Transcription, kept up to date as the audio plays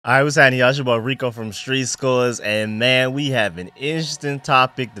All right, what's happening, y'all? It's your boy Rico from RicoScores, and man, we have an interesting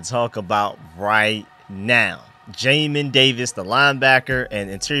topic to talk about right now. Jamin Davis, the linebacker and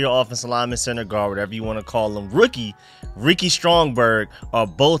interior offensive lineman, center guard, whatever you want to call him, rookie Ricky Stromberg, are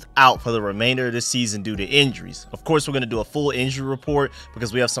both out for the remainder of the season due to injuries. Of course, we're going to do a full injury report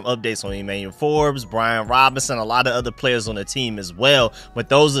because we have some updates on Emmanuel Forbes, Brian Robinson, a lot of other players on the team as well. But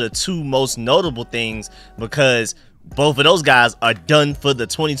those are the two most notable things because both of those guys are done for the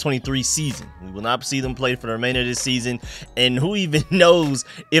 2023 season. We will not see them play for the remainder of this season. And who even knows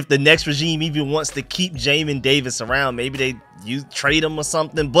if the next regime even wants to keep Jamin Davis around. Maybe you trade him or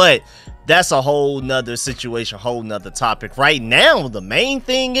something. But that's a whole nother situation, whole nother topic. Right now, the main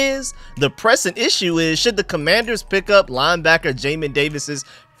thing is, the pressing issue is, should the Commanders pick up linebacker Jamin Davis's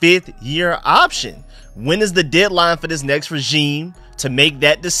fifth-year option? When is the deadline for this next regime to make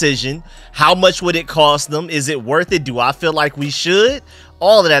that decision? How much would it cost them? Is it worth it? Do I feel like we should?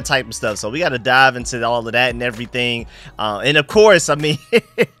 All of that type of stuff. So we got to dive into all of that and everything. And of course, I mean,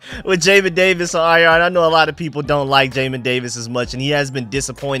 with Jamin Davis on IR, I know a lot of people don't like Jamin Davis as much, and he has been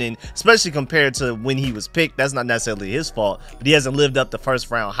disappointing, especially compared to when he was picked. That's not necessarily his fault, but he hasn't lived up to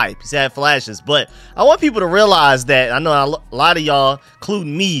first round hype. He's had flashes, but I want people to realize that I know a lot of y'all,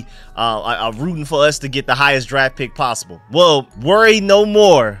 including me, are rooting for us to get the highest draft pick possible. Well, worry no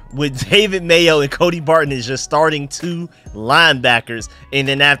more with David Mayo and Cody Barton is just starting two linebackers. And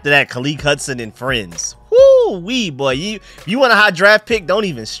then after that, Khaleke Hudson and friends. Woo-wee, boy. You want a high draft pick? Don't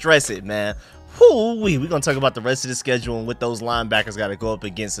even stress it, man. Woo-wee. We're going to talk about the rest of the schedule and what those linebackers got to go up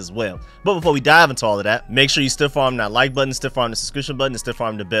against as well. But before we dive into all of that, make sure you stiff arm that like button, stiff arm the subscription button, and stiff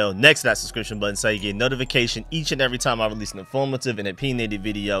arm the bell next to that subscription button so you get notification each and every time I release an informative and opinionated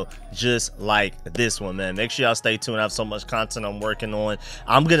video just like this one, man. Make sure y'all stay tuned. I have so much content I'm working on.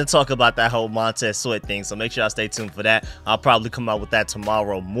 I'm going to talk about that whole Montez Sweat thing, so make sure y'all stay tuned for that. I'll probably come out with that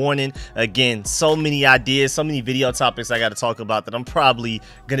tomorrow morning. Again, so many ideas, so many video topics I got to talk about that I'm probably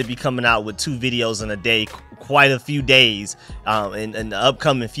going to be coming out with 2 videos in a day, quite a few days in the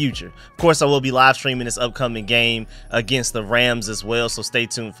upcoming future. Of course, I will be live streaming this upcoming game against the Rams as well, so stay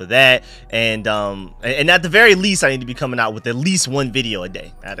tuned for that. And at the very least, I need to be coming out with at least 1 video a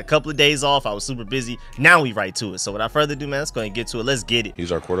day. I had a couple of days off. I was super busy. Now we right to it. So without further ado, man, let's go and get to it. Let's get it.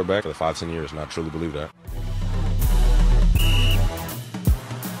 He's our quarterback for the 5-10 years, and I truly believe that.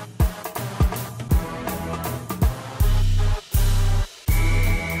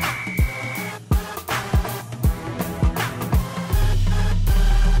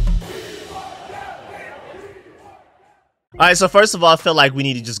 All right, so first of all, I feel like we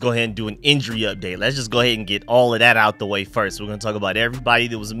need to just go ahead and do an injury update. Let's just go ahead and get all of that out the way first. We're going to talk about everybody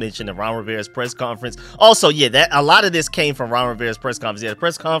that was mentioned at Ron Rivera's press conference. Also, yeah, a lot of this came from Ron Rivera's press conference. Yeah, the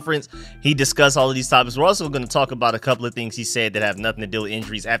press conference, he discussed all of these topics. We're also going to talk about a couple of things he said that have nothing to do with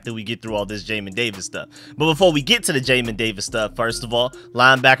injuries after we get through all this Jamin Davis stuff. But before we get to the Jamin Davis stuff, first of all,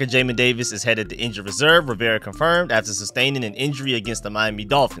 linebacker Jamin Davis is headed to injured reserve. Rivera confirmed after sustaining an injury against the Miami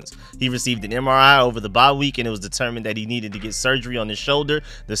Dolphins. He received an MRI over the bye week, and it was determined that he needed to get surgery on his shoulder.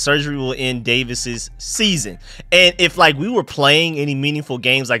 The surgery will end Davis's season. And if like we were playing any meaningful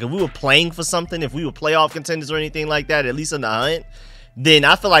games, like if we were playing for something, if we were playoff contenders or anything like that, at least in the hunt, then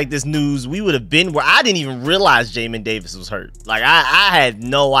I feel like this news, we would have been where I didn't even realize Jamin Davis was hurt. Like I had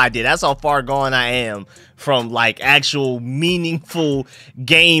no idea. That's how far gone I am from like actual meaningful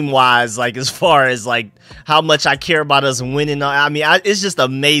game wise, like as far as like how much I care about us winning. I mean, it's just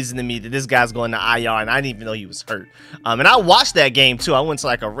amazing to me that this guy's going to IR and I didn't even know he was hurt. And I watched that game too. I went to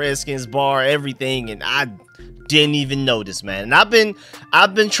like a Redskins bar, everything, and I didn't even notice, man. And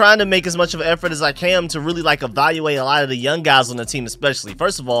I've been trying to make as much of an effort as I can to really like evaluate a lot of the young guys on the team, especially.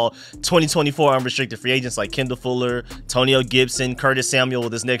 First of all, 2024 unrestricted free agents like Kendall Fuller, Antonio Gibson, Curtis Samuel,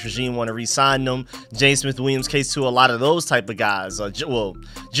 with this next regime want to re-sign them. James Smith-Williams, case to a lot of those type of guys. Well,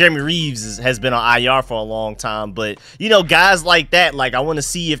 Jeremy Reeves has been on IR for a long time, but you know, guys like that, like I want to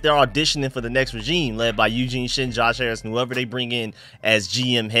see if they're auditioning for the next regime led by Eugene Shin, Josh Harris, and whoever they bring in as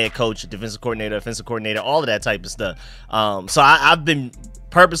GM, head coach, defensive coordinator, offensive coordinator, all of that type of stuff. So I've been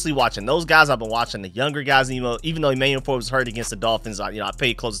purposely watching those guys. I've been watching the younger guys, even though Emmanuel Forbes was hurt against the Dolphins. I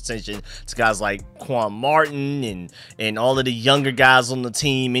paid close attention to guys like Quan Martin and all of the younger guys on the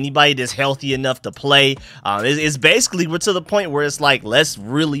team. Anybody that's healthy enough to play. It's basically, we're to the point where it's like, let's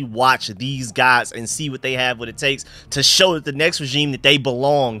really watch these guys and see what they have, what it takes to show that the next regime that they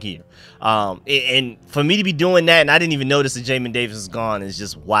belong here. And for me to be doing that, and I didn't even notice that Jamin Davis is gone, is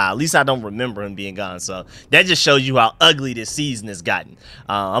just wow. At least I don't remember him being gone. So that just shows you how ugly this season has gotten.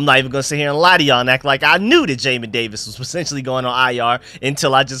 I'm not even going to sit here and lie to y'all and act like I knew that Jamin Davis was essentially going on IR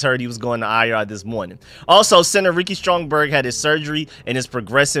until I just heard he was going to IR this morning. Also, center Ricky Stromberg had his surgery and is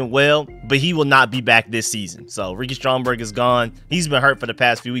progressing well, but he will not be back this season. So Ricky Stromberg is gone. He's been hurt for the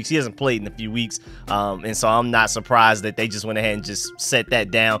past few weeks. He hasn't played in a few weeks. And so I'm not surprised that they just went ahead and just set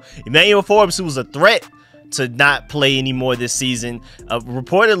that down. Emmanuel Forbes, who was a threat to not play anymore this season,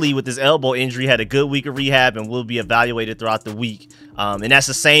 reportedly with his elbow injury, had a good week of rehab and will be evaluated throughout the week. And that's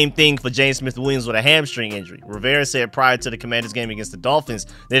the same thing for James Smith-Williams with a hamstring injury. Rivera said prior to the Commanders game against the Dolphins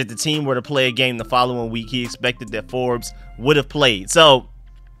that if the team were to play a game the following week, he expected that Forbes would have played. So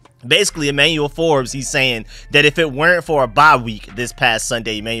basically, Emmanuel Forbes, he's saying that if it weren't for a bye week this past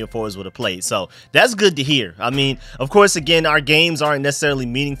Sunday, Emmanuel Forbes would have played. So that's good to hear. I mean, of course, again, our games aren't necessarily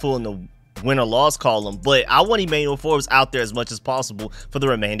meaningful in the win or loss column, but I want Emmanuel Forbes out there as much as possible for the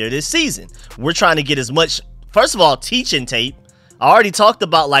remainder of this season. We're trying to get as much, first of all, teaching tape. I already talked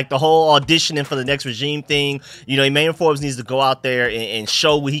about like the whole auditioning for the next regime thing. You know, Emmanuel Forbes needs to go out there and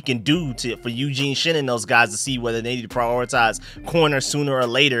show what he can do for Eugene Shin and those guys to see whether they need to prioritize corner sooner or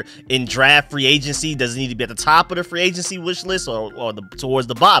later in draft free agency. Does it need to be at the top of the free agency wish list or towards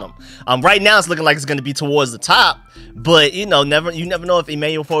the bottom? Right now it's looking like it's going to be towards the top, but you know, you never know if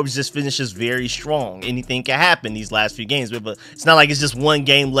Emmanuel Forbes just finishes very strong. Anything can happen these last few games, but it's not like it's just one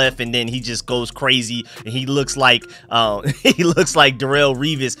game left and then he just goes crazy and he looks like like Darrelle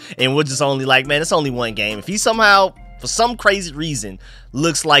Revis, and we're just only like, man, it's only one game. If he somehow, for some crazy reason,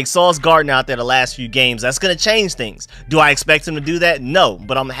 looks like Sauce Gardner out there the last few games, that's going to change things. Do I expect him to do that? No,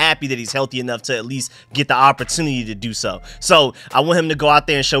 but I'm happy that he's healthy enough to at least get the opportunity to do so. So I want him to go out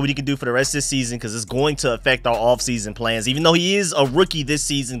there and show what he can do for the rest of this season, because it's going to affect our offseason plans. Even though he is a rookie this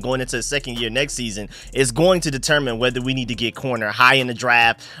season, going into his second year next season, it's going to determine whether we need to get corner high in the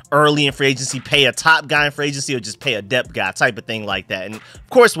draft, early in free agency, pay a top guy in free agency, or just pay a depth guy, type of thing like that. And of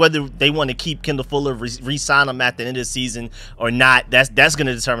course, whether they want to keep Kendall Fuller, re-sign him at the end of the season or not, that's going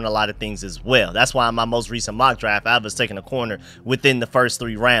to determine a lot of things as well. That's why in my most recent mock draft, I was taking a corner within the first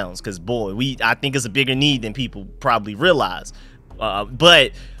 3 rounds, because boy, I think it's a bigger need than people probably realize.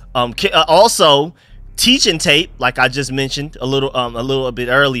 Also teaching tape, like I just mentioned a little bit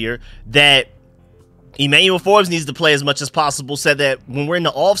earlier, that Emmanuel Forbes needs to play as much as possible, so that when we're in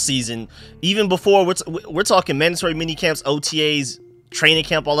the off season, even before we're talking mandatory mini camps, OTAs, training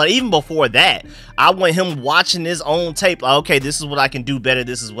camp, all that, even before that, I want him watching his own tape. Like, okay, this is what I can do better.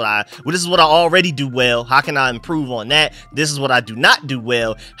 This is what I already do well. How can I improve on that? This is what I do not do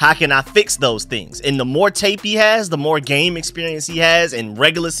well. How can I fix those things? And the more tape he has, the more game experience he has in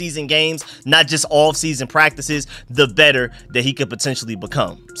regular season games, not just off season practices, the better that he could potentially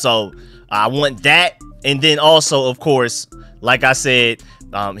become. So I want that. And then also, of course, like I said,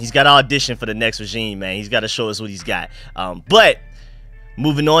 he's got to audition for the next regime, man. He's got to show us what he's got. But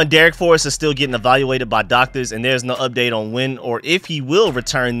moving on, Derek Forrest is still getting evaluated by doctors, and there's no update on when or if he will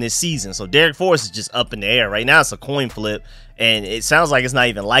return this season. So Derek Forrest is just up in the air. Right now it's a coin flip, and it sounds like it's not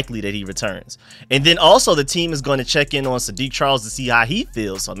even likely that he returns. And then also the team is going to check in on Sadiq Charles to see how he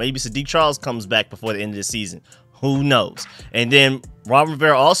feels. So maybe Sadiq Charles comes back before the end of the season. Who knows? And then Ron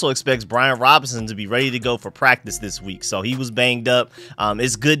Rivera also expects Brian Robinson to be ready to go for practice this week. So he was banged up.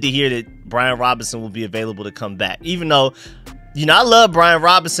 It's good to hear that Brian Robinson will be available to come back, even though, you know, I love Brian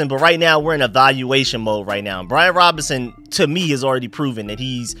Robinson, but right now we're in evaluation mode right now. Brian Robinson, to me, has already proven that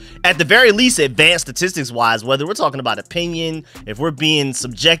he's, at the very least, advanced statistics-wise, whether we're talking about opinion, if we're being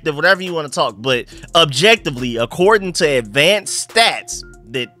subjective, whatever you want to talk, but objectively, according to advanced stats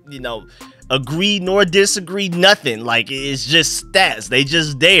that, you know, agree nor disagree, nothing. Like, it's just stats. They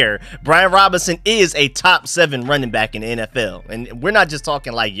just there. Brian Robinson is a top 7 running back in the NFL. And we're not just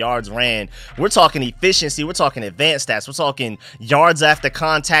talking like yards ran. We're talking efficiency. We're talking advanced stats. We're talking yards after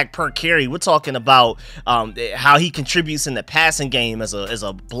contact per carry. We're talking about how he contributes in the passing game as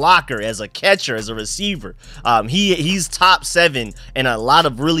a blocker, as a catcher, as a receiver. He's top 7 in a lot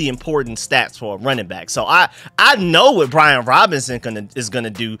of really important stats for a running back. So I know what Brian Robinson is gonna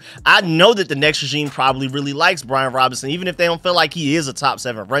do. I know that the next regime probably really likes Brian Robinson, even if they don't feel like he is a top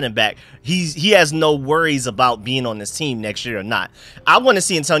 7 running back. He has no worries about being on this team next year or not. I want to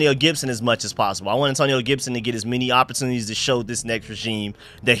see Antonio Gibson as much as possible. I want Antonio Gibson to get as many opportunities to show this next regime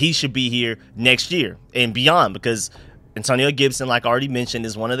that he should be here next year and beyond, because Antonio Gibson, like I already mentioned,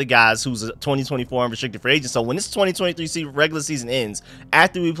 is one of the guys who's a 2024 unrestricted free agent. So when this 2023 regular season ends,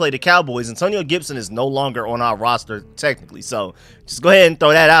 after we play the Cowboys, Antonio Gibson is no longer on our roster technically. So just go ahead and throw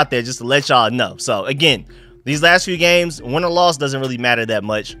that out there just to let y'all know. So again, these last few games, win or loss doesn't really matter that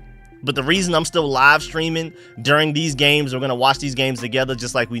much. But the reason I'm still live streaming during these games, we're going to watch these games together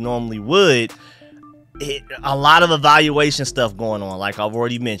just like we normally would. A lot of evaluation stuff going on, like I've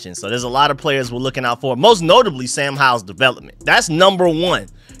already mentioned. So there's a lot of players we're looking out for, most notably Sam Howell's development. That's number one.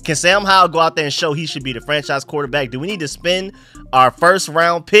 Can Sam Howell go out there and show he should be the franchise quarterback? Do we need to spend our first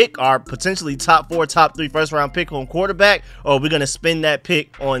round pick, our potentially top 4, top 3 first round pick on quarterback, or are we going to spend that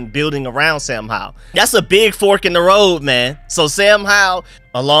pick on building around Sam Howell? That's a big fork in the road, man. So Sam Howell,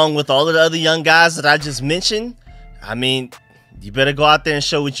 along with all of the other young guys that I just mentioned, I mean, you better go out there and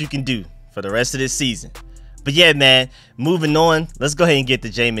show what you can do for the rest of this season. But yeah, man, moving on, let's go ahead and get to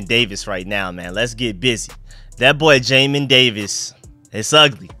Jamin Davis right now, man. Let's get busy. That boy Jamin Davis, it's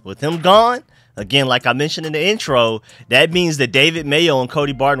ugly. With him gone, again, like I mentioned in the intro, that means that David Mayo and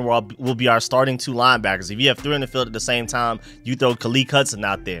Cody Barton will be our starting 2 linebackers. If you have 3 in the field at the same time, you throw Khaleke Hudson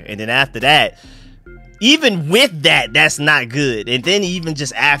out there. And then after that, even with that, that's not good. And then even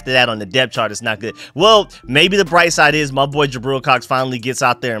just after that on the depth chart, it's not good. Well, maybe the bright side is my boy Jabril Cox finally gets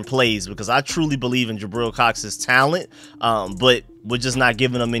out there and plays, because I truly believe in Jabril Cox's talent, but we're just not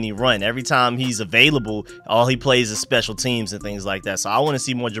giving him any run. Every time he's available, all he plays is special teams and things like that. So I want to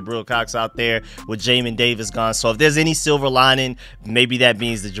see more Jabril Cox out there with Jamin Davis gone. So if there's any silver lining, maybe that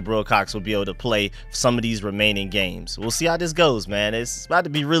means that Jabril Cox will be able to play some of these remaining games. We'll see how this goes, man. It's about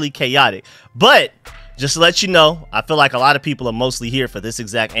to be really chaotic. But just to let you know, I feel like a lot of people are mostly here for this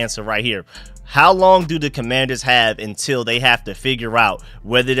exact answer right here. How long do the Commanders have until they have to figure out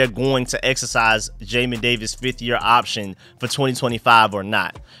whether they're going to exercise Jamin Davis' 5th-year option for 2025 or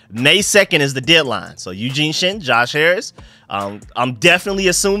not? May 2nd is the deadline. So Eugene Shin, Josh Harris, I'm definitely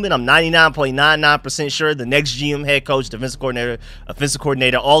assuming, I'm 99.99% sure the next GM, head coach, defensive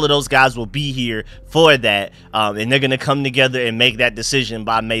coordinator, all of those guys will be here for that. And they're going to come together and make that decision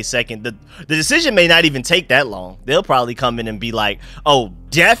by May 2nd. The decision may not even take that long. They'll probably come in and be like, oh,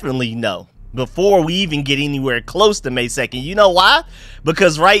 definitely no, before we even get anywhere close to May 2nd. You know why?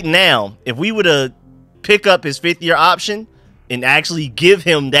 Because right now, if we were to pick up his 5th-year option and actually give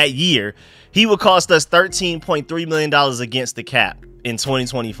him that year, he would cost us $13.3 million against the cap in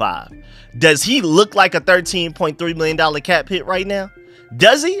 2025. Does he look like a $13.3 million cap hit right now?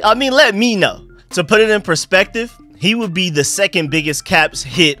 Does he? I mean, let me know. To put it in perspective, he would be the 2nd biggest caps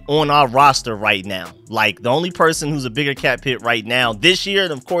hit on our roster right now. Like, the only person who's a bigger cap hit right now this year,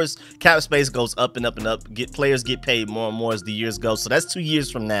 and of course, cap space goes up and up and up. Players get paid more and more as the years go. So that's 2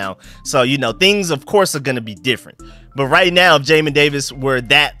 years from now. So, you know, things, of course, are going to be different. But right now, if Jamin Davis were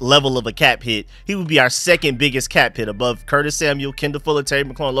that level of a cap hit, he would be our 2nd biggest cap hit, above Curtis Samuel, Kendall Fuller, Terry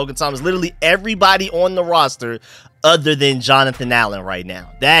McLaurin, Logan Thomas, literally everybody on the roster other than Jonathan Allen right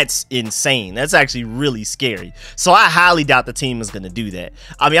now. That's insane. That's actually really scary. So I highly doubt the team is going to do that.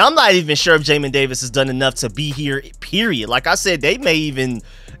 I mean, I'm not even sure if Jamin Davis has done enough to be here, period. Like I said, they may even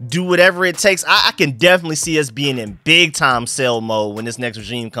do whatever it takes. I can definitely see us being in big time sell mode when this next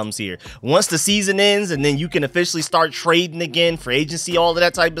regime comes here. Once the season ends and then you can officially start trading again, free agency, all of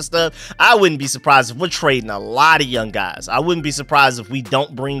that type of stuff, I wouldn't be surprised if we're trading a lot of young guys. I wouldn't be surprised if we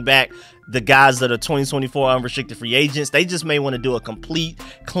don't bring back the guys that are 2024 unrestricted free agents. They just may want to do a complete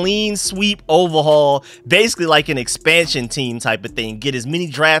clean sweep overhaul, basically like an expansion team type of thing. Get as many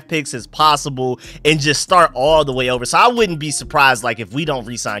draft picks as possible and just start all the way over. So I wouldn't be surprised like if we don't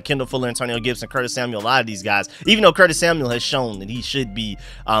re-sign Kendall Fuller, Antonio Gibson, Curtis Samuel, a lot of these guys, even though Curtis Samuel has shown that he should be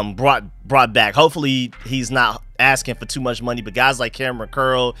brought back. Hopefully he's not asking for too much money, but guys like Cameron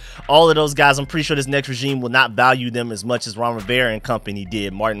Curl, all of those guys, I'm pretty sure this next regime will not value them as much as Ron Rivera and company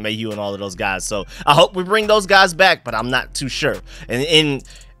did, Martin Mayhew and all of those guys. So I hope we bring those guys back, but I'm not too sure. And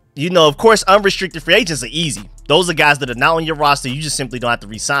you know, of course, unrestricted free agents are easy. Those are guys that are not on your roster. You just simply don't have to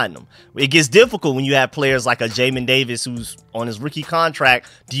re-sign them. It gets difficult when you have players like a Jamin Davis who's on his rookie contract.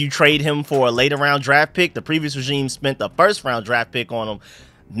 Do you trade him for a later round draft pick? The previous regime spent the 1st round draft pick on him.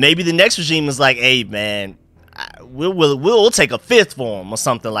 Maybe the next regime is like, hey, man, we'll take a 5th for him or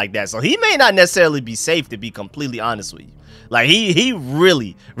something like that. So he may not necessarily be safe, to be completely honest with you. Like, he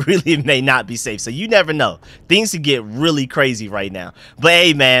really may not be safe. So you never know. Things could get really crazy right now. But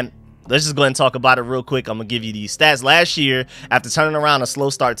hey, man, let's just go ahead and talk about it real quick. I'm going to give you these stats. Last year, after turning around a slow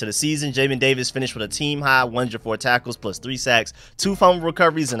start to the season, Jamin Davis finished with a team-high 104 tackles plus 3 sacks, 2 fumble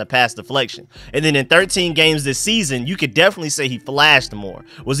recoveries, and a pass deflection. And then in 13 games this season, you could definitely say he flashed more.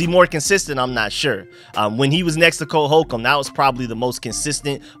 Was he more consistent? I'm not sure. When he was next to Cole Holcomb, that was probably the most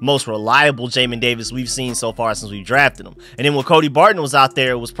consistent, most reliable Jamin Davis we've seen so far since we drafted him. And then when Cody Barton was out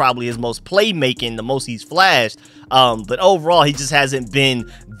there, it was probably his most playmaking, the most he's flashed. But overall, he just hasn't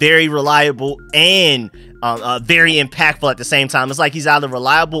been very reliable reliable and very impactful at the same time. It's like he's either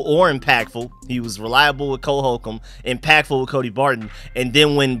reliable or impactful. He was reliable with Cole Holcomb, impactful with Cody Barton, and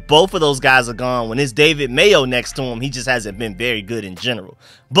then when both of those guys are gone, when it's David Mayo next to him, he just hasn't been very good in general.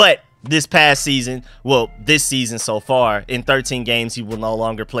 But this past season, well, this season so far, in 13 games, he will no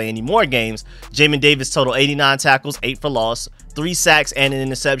longer play any more games. Jamin Davis total 89 tackles, 8 for loss, 3 sacks and an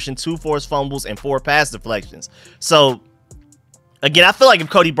interception, 2 forced fumbles, and 4 pass deflections. So, again, I feel like if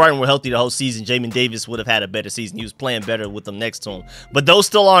Cody Barton were healthy the whole season, Jamin Davis would have had a better season. He was playing better with them next to him. But those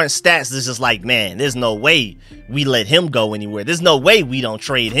still aren't stats. It's just like, man, there's no way we let him go anywhere. There's no way we don't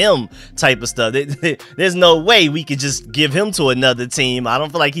trade him type of stuff. There's no way we could just give him to another team. I don't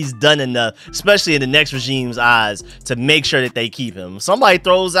feel like he's done enough, especially in the next regime's eyes, to make sure that they keep him. Somebody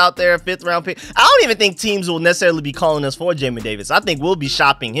throws out there a 5th round pick. I don't even think teams will necessarily be calling us for Jamin Davis. I think we'll be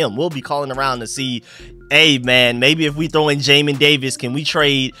shopping him. We'll be calling around to see, hey, man, maybe if we throw in Jamin Davis, can we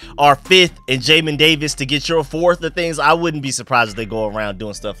trade our 5th and Jamin Davis to get your 4th of things? I wouldn't be surprised if they go around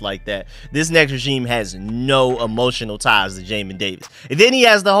doing stuff like that. This next regime has no emotional ties to Jamin Davis. And then he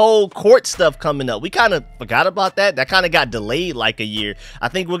has the whole court stuff coming up. We kind of forgot about that. That kind of got delayed like a year. I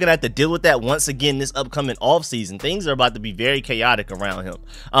think we're going to have to deal with that once again this upcoming offseason. Things are about to be very chaotic around him.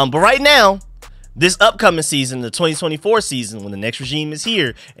 But right now, this upcoming season, the 2024 season, when the next regime is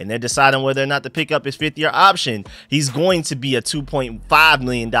here and they're deciding whether or not to pick up his 5th-year option, he's going to be a $2.5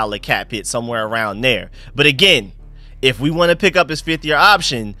 million cap hit, somewhere around there. But again, if we want to pick up his 5th-year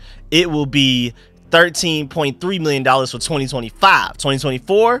option, it will be $13.3 million for 2025.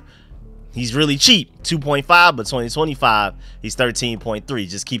 2024, he's really cheap, 2.5, but 2025, he's 13.3.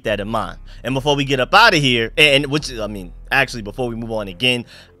 Just keep that in mind. And before we get up out of here, and which, I mean, actually, before we move on again,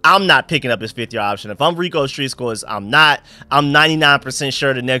 I'm not picking up his 5th-year option. If I'm Rico Street Scores, I'm not. I'm 99%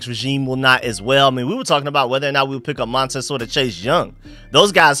 sure the next regime will not as well. I mean, we were talking about whether or not we'll pick up Montez or Chase Young.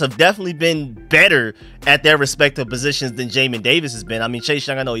 Those guys have definitely been better at their respective positions than Jamin Davis has been. I mean, Chase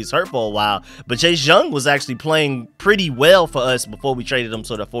Young, I know he's hurt for a while, but Chase Young was actually playing pretty well for us before we traded him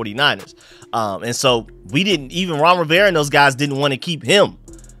to the 49ers. And so we didn't, even Ron Rivera and those guys didn't want to keep him.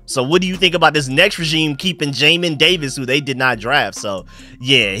 So what do you think about this next regime keeping Jamin Davis, who they did not draft? So,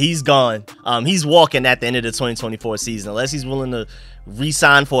 yeah, he's gone. He's walking at the end of the 2024 season, unless he's willing to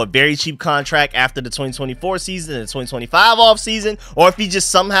re-sign for a very cheap contract after the 2024 season and the 2025 offseason, or if he just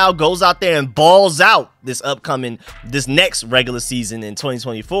somehow goes out there and balls out this next regular season in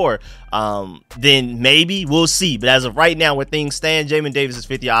 2024, then maybe we'll see. But as of right now, where things stand, Jamin Davis's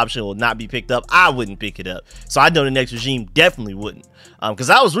 5th-year option will not be picked up. I wouldn't pick it up. So I know the next regime definitely wouldn't.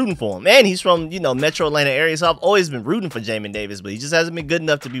 Because I was rooting for him. And he's from, Metro Atlanta area, so I've always been rooting for Jamin Davis, but he just hasn't been good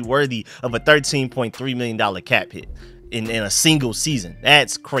enough to be worthy of a $13.3 million cap hit in a single season.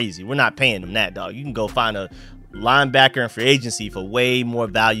 That's crazy. We're not paying him that, dog. You can go find a linebacker in free agency for way more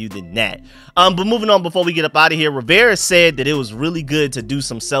value than that. But moving on, before we get up out of here, Rivera said that it was really good to do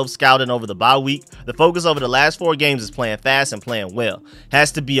some self-scouting over the bye week. The focus over the last 4 games is playing fast and playing well.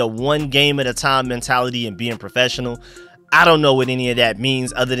 Has to be a one game at a time mentality and being professional. I don't know what any of that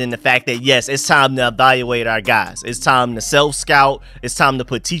means other than the fact that, yes, it's time to evaluate our guys. It's time to self-scout. It's time to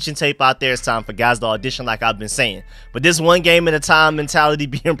put teaching tape out there. It's time for guys to audition, like I've been saying. But this one game at a time mentality,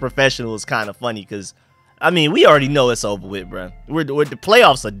 being professional, is kind of funny because, I mean, we already know it's over with, bro. The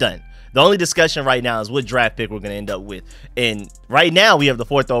playoffs are done. The only discussion right now is what draft pick we're going to end up with. And right now, we have the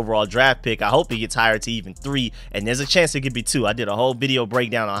 4th overall draft pick. I hope it gets higher to even 3. And there's a chance it could be 2. I did a whole video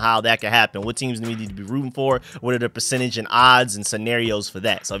breakdown on how that could happen. What teams we need to be rooting for. What are the percentage and odds and scenarios for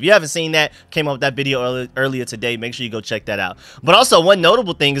that. So if you haven't seen that, came up with that video earlier today. Make sure you go check that out. But also, one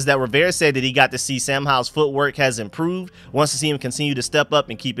notable thing is that Rivera said that he got to see Sam Howell's footwork has improved. Wants to see him continue to step up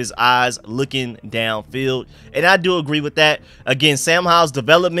and keep his eyes looking downfield. And I do agree with that. Again, Sam Howell's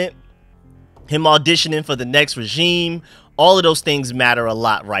development, him auditioning for the next regime, all of those things matter a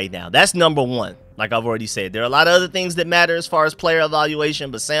lot right now. That's number one. Like I've already said, there are a lot of other things that matter as far as player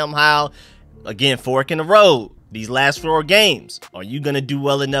evaluation, but Sam Howell, again, fork in the road. These last 4 games, are you going to do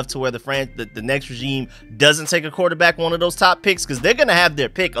well enough to where the next regime doesn't take a quarterback, one of those top picks? Because they're going to have their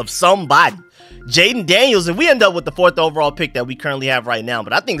pick of somebody. Jaden Daniels, and we end up with the 4th overall pick that we currently have right now,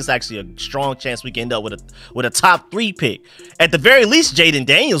 but I think it's actually a strong chance we can end up with a top 3 pick. At the very least, Jaden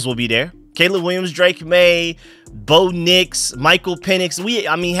Daniels will be there. Caleb Williams, Drake May, Bo Nix, Michael Penix.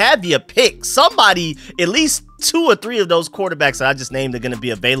 Have you pick somebody? At least 2 or 3 of those quarterbacks that I just named are going to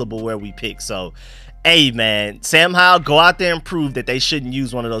be available where we pick. So, hey, man, Sam Howell, go out there and prove that they shouldn't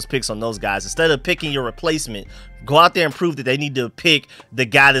use one of those picks on those guys. Instead of picking your replacement, go out there and prove that they need to pick the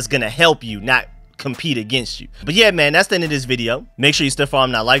guy that's going to help you, not compete against you. But yeah, man, that's the end of this video. Make sure you stiff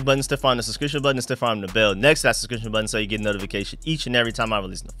arm that like button, stiff arm the subscription button, and stiff arm the bell next to that subscription button so you get notification each and every time I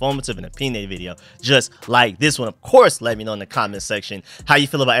release an informative and opinionated video just like this one. Of course, let me know in the comment section how you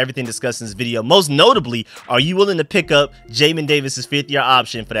feel about everything discussed in this video. Most notably, are you willing to pick up Jamin Davis's 5th-year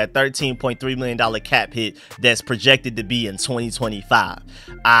option for that $13.3 million cap hit that's projected to be in 2025?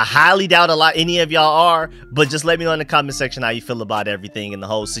 I highly doubt any of y'all are, but just let me know in the comment section how you feel about everything and the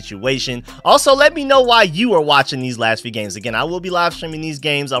whole situation. Also, let me know why you are watching these last few games. Again, I will be live streaming these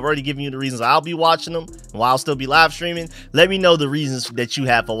games. I've already given you the reasons I'll be watching them and why I'll still be live streaming. Let me know the reasons that you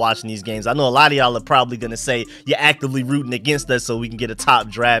have for watching these games. I know a lot of y'all are probably going to say you're actively rooting against us so we can get a top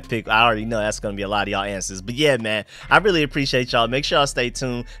draft pick. I already know that's going to be a lot of y'all answers. But yeah, man, I really appreciate y'all. Make sure y'all stay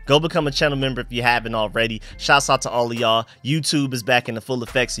tuned. Go become a channel member if you haven't already. Shouts out to all of y'all. YouTube is back in the full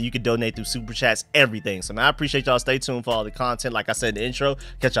effect, so you can donate through super chats, everything. So man, I appreciate y'all. Stay tuned for all the content. Like I said in the intro,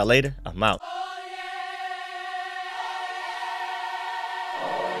 catch y'all later. I'm out.